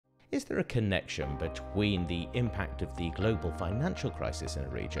Is there a connection between the impact of the global financial crisis in a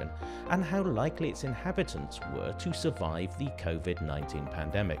region and how likely its inhabitants were to survive the Covid-19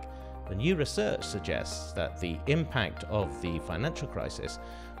 pandemic? The new research suggests that the impact of the financial crisis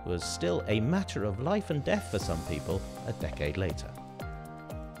was still a matter of life and death for some people a decade later.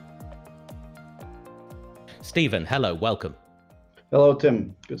 Stephen, hello, welcome. Hello,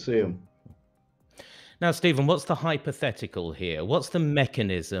 Tim. Good to see you. Now, Stephen, what's the hypothetical here? What's the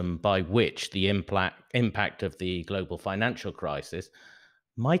mechanism by which the impact of the global financial crisis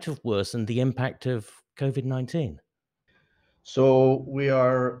might have worsened the impact of COVID-19? So we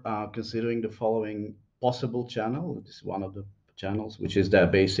are considering the following possible channel. This is one of the channels, which is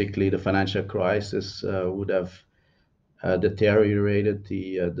that basically the financial crisis would have deteriorated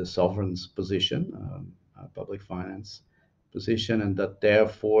the sovereign's position, public finance position, and that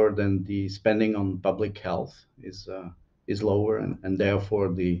therefore then the spending on public health is lower, and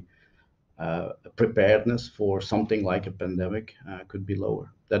therefore the preparedness for something like a pandemic could be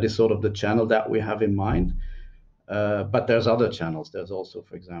lower. That is sort of the channel that we have in mind. But there's other channels. There's also,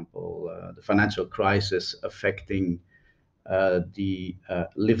 for example, the financial crisis affecting the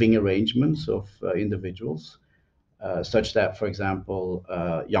living arrangements of individuals, such that, for example,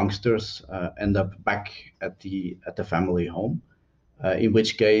 youngsters end up back at the family home, in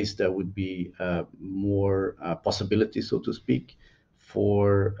which case there would be more possibilities, so to speak,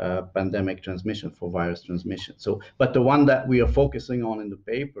 for pandemic transmission, for virus transmission. So, but the one that we are focusing on in the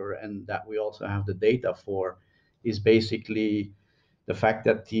paper and that we also have the data for is basically the fact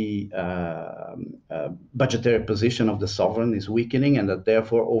that the budgetary position of the sovereign is weakening, and that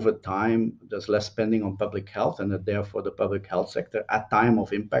therefore over time there's less spending on public health, and that therefore the public health sector at time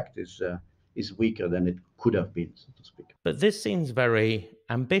of impact is weaker than it could have been, so to speak. But this seems very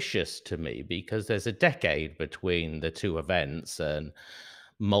ambitious to me because there's a decade between the two events and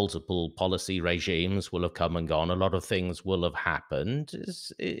multiple policy regimes will have come and gone. A lot of things will have happened.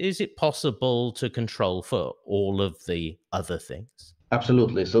 Is it possible to control for all of the other things?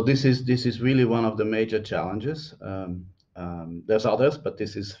 Absolutely. So this is really one of the major challenges. There's others, but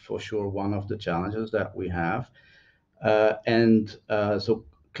this is for sure one of the challenges that we have. So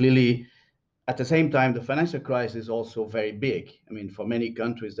clearly, at the same time, the financial crisis is also very big. I mean, for many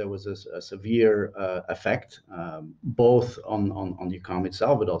countries, there was a severe effect, both on the economy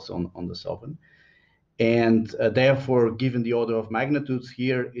itself, but also on the sovereign. And therefore, given the order of magnitudes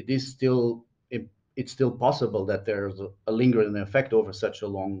here, it's still possible that there's a lingering effect over such a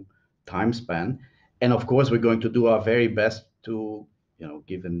long time span. And of course, we're going to do our very best to,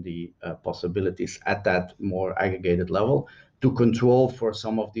 given the possibilities at that more aggregated level, to control for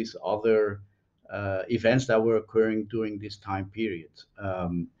some of these other events that were occurring during this time period.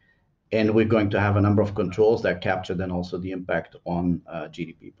 And we're going to have a number of controls that capture then also the impact on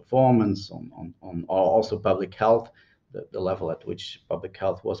GDP performance, on also public health, the level at which public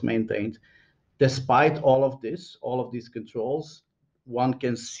health was maintained. Despite all of these controls, one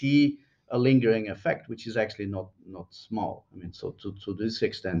can see a lingering effect, which is actually not small. I mean, so to this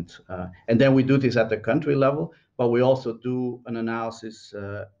extent, and then we do this at the country level, but we also do an analysis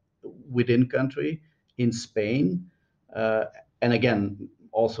within country in Spain, and again,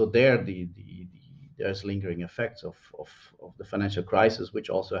 also there there's lingering effects of the financial crisis,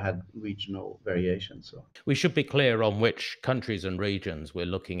 which also had regional variations. So we should be clear on which countries and regions we're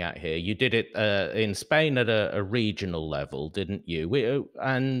looking at here. You did it in Spain at a regional level, didn't you?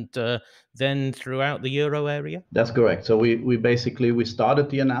 And then throughout the Euro area? That's correct. So we basically started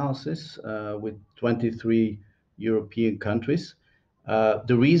the analysis with 23 European countries.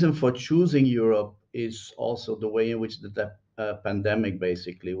 The reason for choosing Europe is also the way in which the pandemic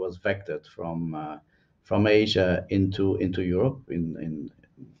basically was vectored from Asia into Europe,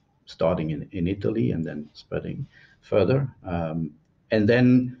 starting in Italy and then spreading further. And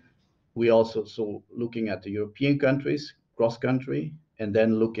then we also looking at the European countries cross country, and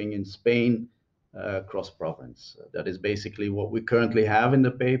then looking in Spain cross province. That is basically what we currently have in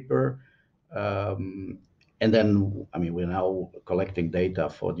the paper. And then, I mean, we're now collecting data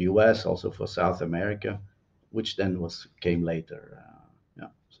for the US, also for South America, which then came later.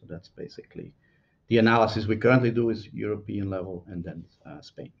 So that's basically the analysis we currently do is European level and then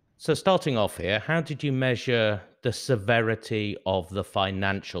Spain. So starting off here, how did you measure the severity of the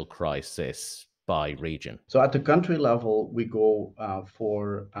financial crisis by region? So at the country level, we go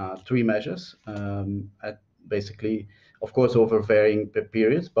for three measures, basically, of course, over varying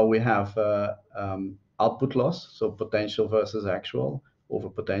periods, but we have output loss, so potential versus actual over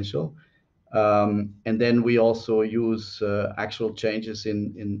potential. And then we also use actual changes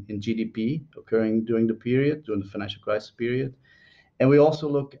in GDP occurring during the financial crisis period. And we also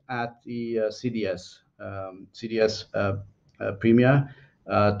look at the CDS premia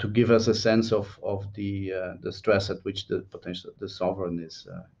to give us a sense of the stress at which the sovereign is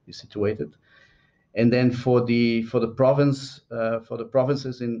situated. And then for the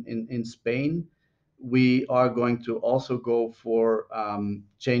provinces in Spain, we are going to also go for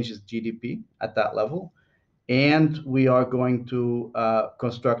changes GDP at that level, and we are going to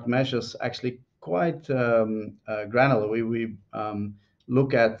construct measures actually quite granular. We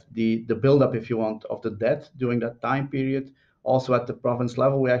look at the buildup, if you want, of the debt during that time period. Also at the province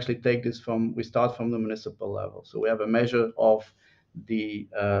level, we actually we start from the municipal level. So we have a measure of the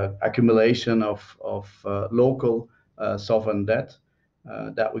accumulation of local sovereign debt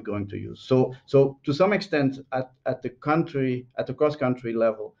that we're going to use. So to some extent, at the cross-country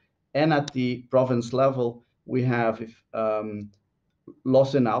level and at the province level, we have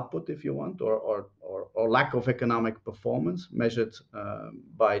loss in output, if you want, or lack of economic performance measured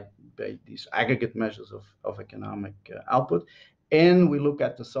by these aggregate measures of economic output. And we look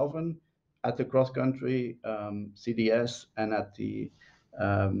at the sovereign, at the cross-country CDS, and at the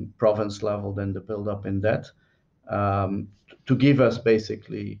province level, then the build-up in debt, to give us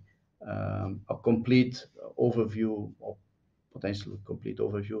basically a complete overview, or potentially complete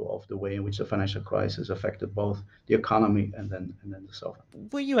overview, of the way in which the financial crisis affected both the economy and then the sovereign.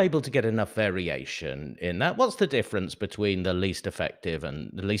 Were you able to get enough variation in that? What's the difference between the least affected and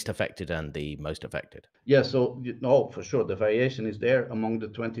the most affected? Yeah, so no, for sure, the variation is there among the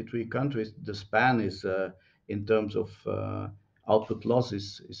 23 countries. The span is, in terms of output loss,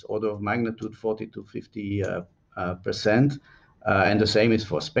 is order of magnitude 40 to 50%, and the same is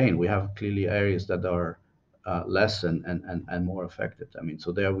for Spain. We have clearly areas that are less and more affected. I mean,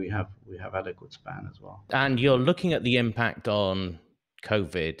 so there we have adequate span as well. And you're looking at the impact on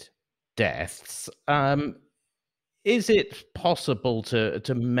COVID deaths. Is it possible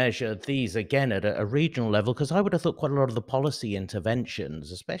to measure these again at a regional level? Because I would have thought quite a lot of the policy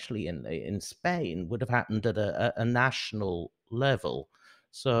interventions, especially in Spain, would have happened at a national level.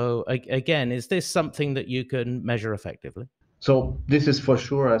 So again, is this something that you can measure effectively? So this is for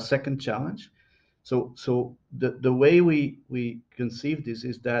sure a second challenge. So the way we conceive this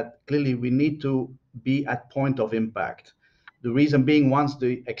is that clearly we need to be at point of impact. The reason being, once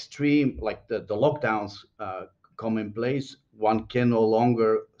the extreme, like the lockdowns come in place, one can no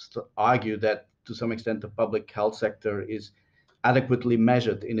longer argue that to some extent the public health sector is adequately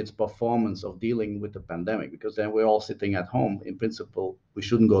measured in its performance of dealing with the pandemic, because then we're all sitting at home. In principle, we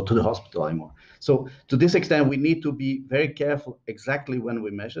shouldn't go to the hospital anymore. So to this extent, we need to be very careful exactly when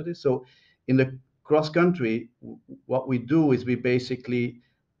we measure this. So in the cross country, what we do is we basically,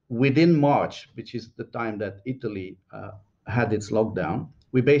 within March, which is the time that Italy had its lockdown,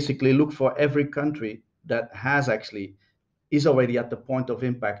 we basically look for every country that is already at the point of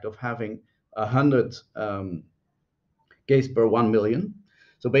impact of having 100 case per 1 million.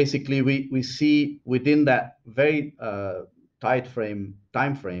 So basically, we see within that very tight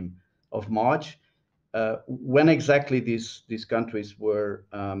time frame of March when exactly these countries were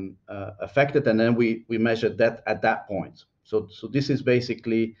affected, and then we measured that at that point. So this is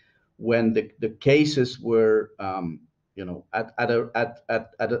basically when the cases were at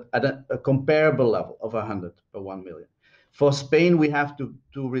a comparable level of 100 per 1 million. For Spain, we have to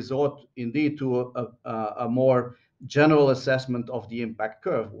resort indeed to a more general assessment of the impact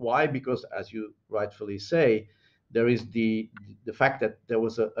curve. Why? Because, as you rightfully say, there is the fact that there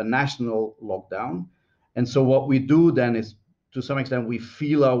was a national lockdown. And so what we do then is, to some extent, we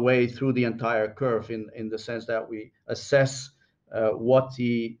feel our way through the entire curve in the sense that we assess what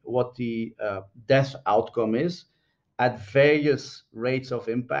the death outcome is at various rates of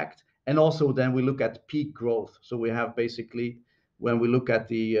impact. And also then we look at peak growth. So we have basically, when we look at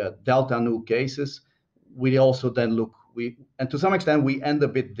the Delta new cases, we also then and to some extent we end a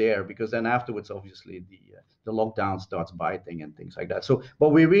bit there, because then afterwards, obviously, the lockdown starts biting and things like that. So, but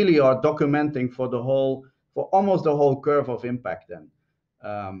we really are documenting for almost the whole curve of impact then.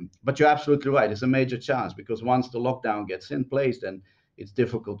 But you're absolutely right. It's a major challenge, because once the lockdown gets in place, then it's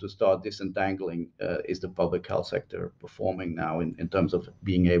difficult to start disentangling. Is the public health sector performing now in terms of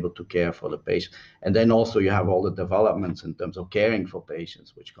being able to care for the patient? And then also you have all the developments in terms of caring for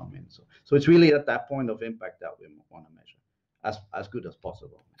patients which come in. So it's really at that point of impact that we want to measure as good as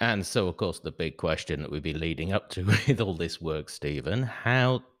possible. And so, of course, the big question that we'd be leading up to with all this work, Stephen,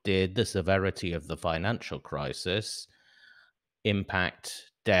 how did the severity of the financial crisis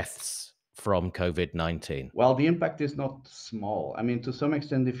impact deaths from COVID-19? Well, the impact is not small. I mean, to some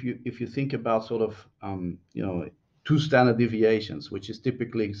extent, if you think about sort of two standard deviations, which is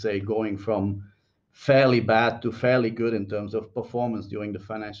typically, say, going from fairly bad to fairly good in terms of performance during the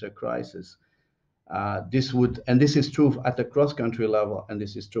financial crisis. This is true at the cross-country level, and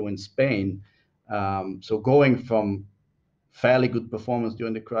this is true in Spain. So going from fairly good performance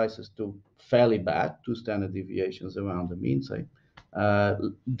during the crisis to fairly bad, 2 standard deviations around the mean, say,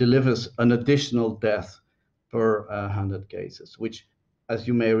 delivers an additional death per 100 cases, which, as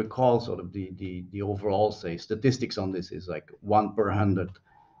you may recall, sort of the overall, say, statistics on this is like 1 per 100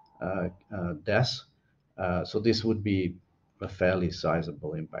 deaths. So this would be a fairly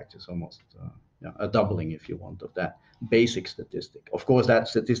sizable impact. It's almost a doubling, if you want, of that basic statistic. Of course, that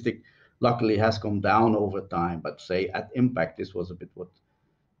statistic luckily has come down over time, but say at impact, this was a bit what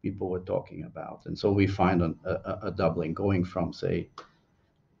people were talking about. And so we find a doubling going from, say,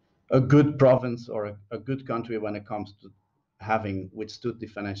 a good province or a good country when it comes to having withstood the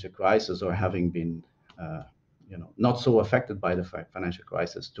financial crisis or having been not so affected by the financial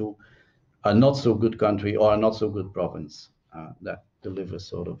crisis, to a not so good country or a not so good province that delivers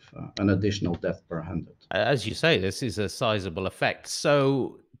sort of an additional death per 100. As you say, this is a sizable effect.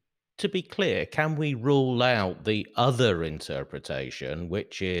 So, to be clear, can we rule out the other interpretation,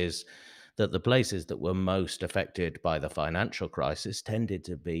 which is that the places that were most affected by the financial crisis tended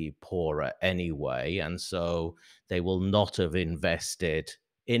to be poorer anyway, and so they will not have invested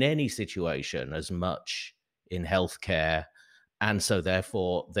in any situation as much in healthcare, and so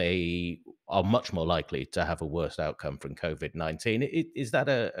therefore they are much more likely to have a worse outcome from COVID-19. Is that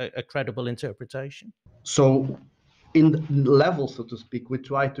a credible interpretation? So in the level, so to speak, we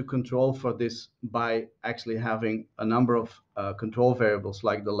try to control for this by actually having a number of control variables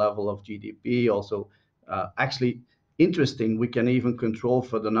like the level of GDP. Also, actually interesting, we can even control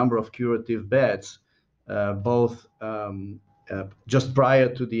for the number of curative beds, both just prior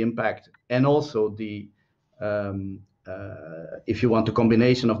to the impact and also the if you want, a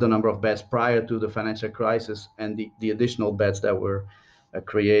combination of the number of beds prior to the financial crisis and the additional beds that were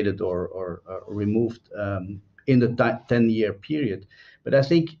created or removed in the 10-year period. But I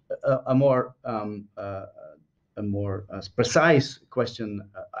think a more precise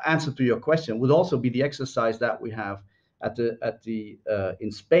answer to your question would also be the exercise that we have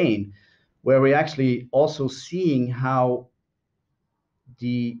in Spain, where we're actually also seeing how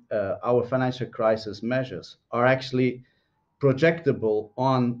our financial crisis measures are actually projectable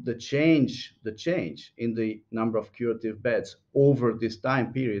on the change in the number of curative beds over this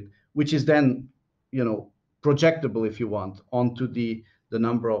time period, which is then, projectable, if you want, onto the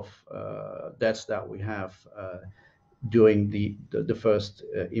number of deaths that we have during the first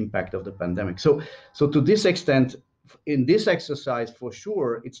impact of the pandemic. So to this extent, in this exercise, for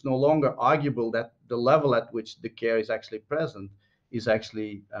sure, it's no longer arguable that the level at which the care is actually present is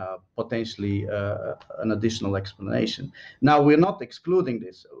actually potentially an additional explanation. Now, we're not excluding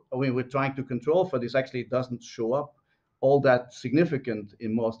this. We're trying to control for this. Actually, it doesn't show up all that significant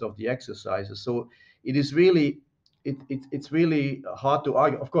in most of the exercises. So it is really, it's really hard to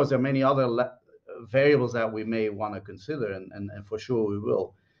argue. Of course, there are many other variables that we may want to consider, and for sure we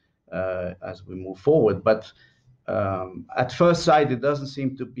will as we move forward. But at first sight, it doesn't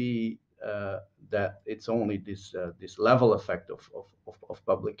seem to be that it's only this level effect of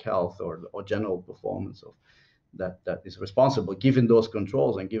public health or general performance of that is responsible, given those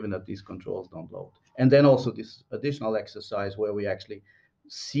controls and given that these controls don't load. And then also this additional exercise where we actually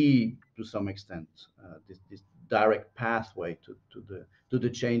see to some extent this direct pathway to the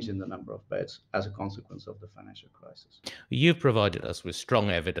change in the number of beds as a consequence of the financial crisis. You've provided us with strong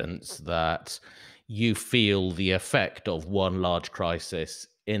evidence that you feel the effect of one large crisis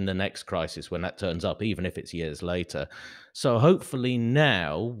in the next crisis when that turns up, even if it's years later. So hopefully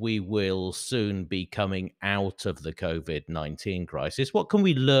now we will soon be coming out of the COVID-19 crisis. What can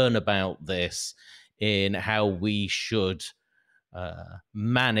we learn about this in how we should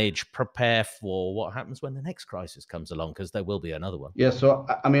prepare for what happens when the next crisis comes along, because there will be another one? Yeah, so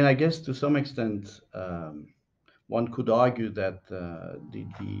I mean, I guess to some extent, one could argue that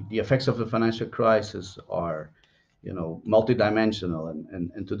the effects of the financial crisis are, multidimensional,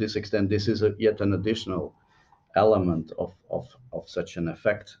 and to this extent, this is yet an additional element of such an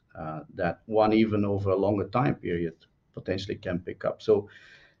effect that one, even over a longer time period, potentially can pick up. So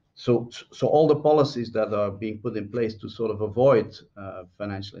all the policies that are being put in place to sort of avoid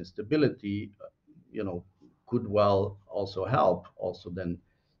financial instability, could well also help also then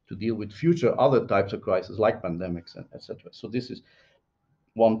to deal with future other types of crises like pandemics, etc. So this is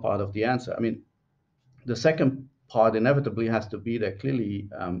one part of the answer. I mean, the second part inevitably has to be that clearly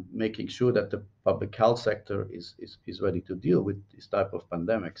making sure that the public health sector is ready to deal with this type of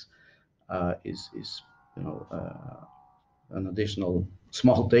pandemics is an additional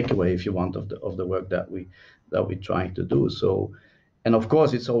small takeaway, if you want, of the work that we're trying to do. So, and of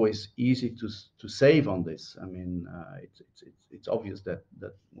course, it's always easy to save on this. I mean, it's obvious that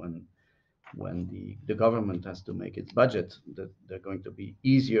when the government has to make its budget, that there are going to be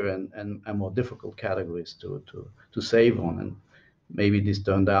easier and more difficult categories to save on. And maybe this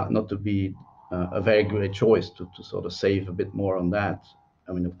turned out not to be a very great choice to sort of save a bit more on that.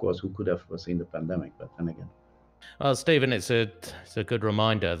 I mean, of course, who could have foreseen the pandemic? But then again. Well, Stephen, it's a good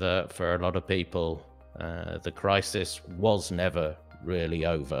reminder that for a lot of people, the crisis was never really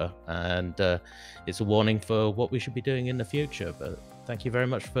over, and it's a warning for what we should be doing in the future. But thank you very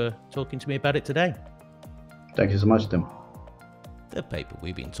much for talking to me about it today. Thank you so much, Tim. The paper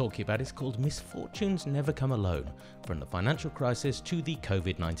we've been talking about is called Misfortunes Never Come Alone, From the Financial Crisis to the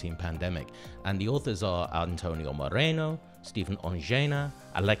Covid-19 Pandemic, and the authors are Antonio Moreno, Stephen Ongena,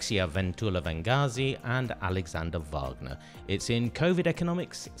 Alexia Ventula Veghazy, and Alexander Wagner. It's in Covid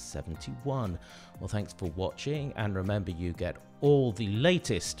Economics 71. Well, thanks for watching, and remember you get all the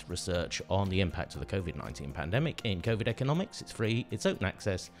latest research on the impact of the Covid-19 pandemic in Covid Economics. It's free, it's open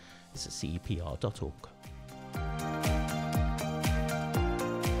access, it's at CEPR.org.